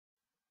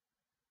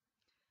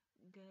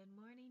Good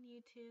morning,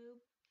 YouTube.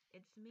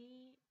 It's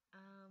me.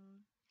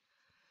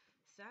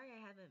 Sorry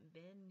I haven't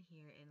been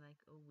here in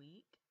like a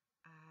week.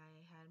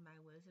 I had my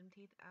wisdom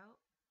teeth out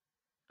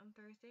on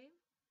Thursday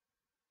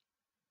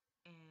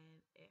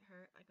and it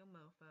hurt like a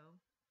mofo.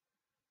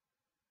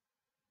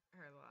 It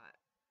hurt a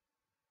lot.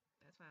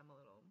 That's why I'm a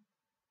little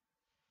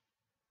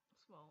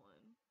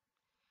swollen.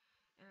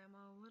 And I'm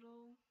a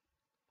little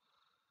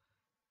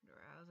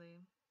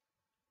drowsy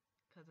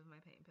because of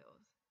my pain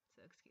pills.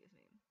 So excuse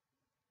me.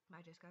 I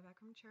just got back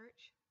from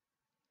church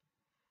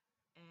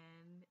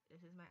and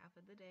this is my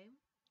outfit of the day.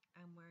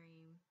 I'm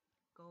wearing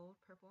gold,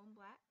 purple, and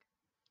black.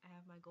 I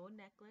have my gold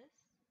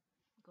necklace,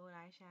 gold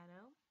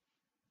eyeshadow,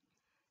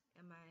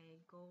 and my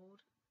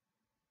gold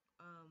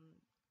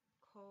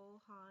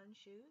Hann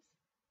shoes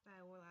that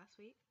I wore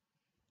last week.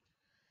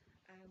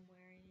 I'm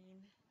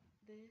wearing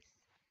this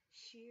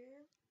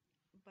sheer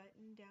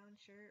button-down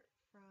shirt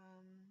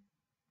from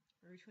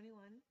Rue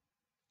 21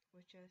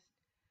 with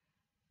just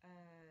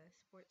a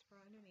sports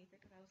bra underneath it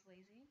because I was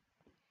lazy.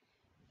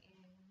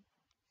 And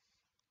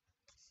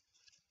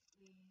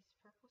these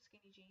purple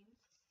skinny jeans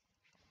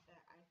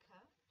that I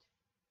cuffed.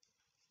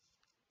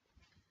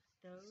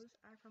 Those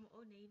are from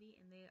Old Navy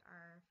and they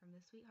are from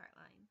the Sweetheart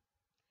line.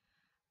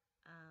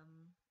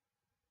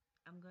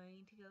 I'm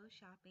going to go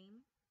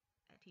shopping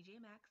at TJ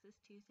Maxx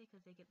this Tuesday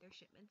because they get their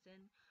shipments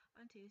in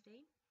on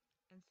Tuesday.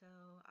 And so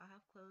I'll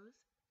have clothes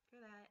for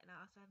that. And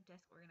I also have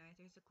desk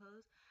organizers. The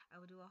clothes, I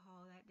will do a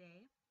haul that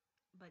day.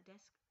 But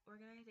desk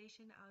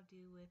organization, I'll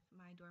do with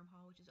my dorm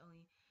haul, which is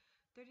only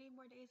 30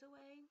 more days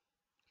away.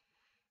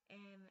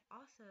 And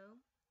also,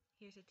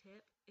 here's a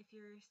tip. If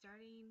you're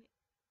starting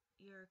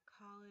your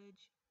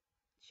college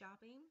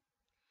shopping,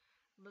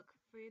 look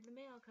for the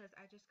mail because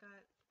I just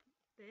got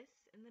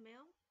this in the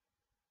mail.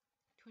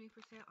 20%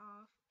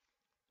 off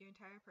your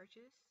entire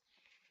purchase.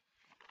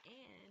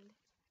 And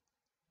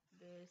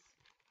this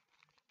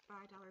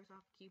 $5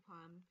 off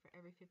coupon for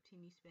every 15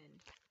 you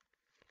spend.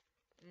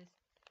 And this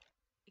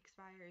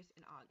expires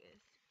in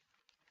August.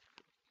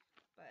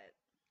 But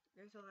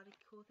there's a lot of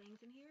cool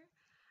things in here.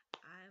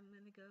 I'm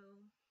gonna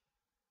go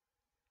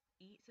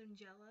eat some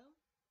Jello,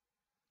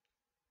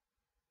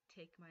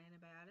 take my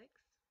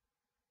antibiotics,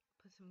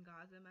 put some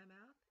gauze in my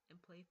mouth,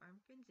 and play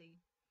Farm Frenzy.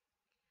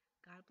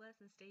 God bless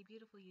and stay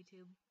beautiful,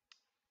 YouTube.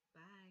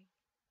 Bye.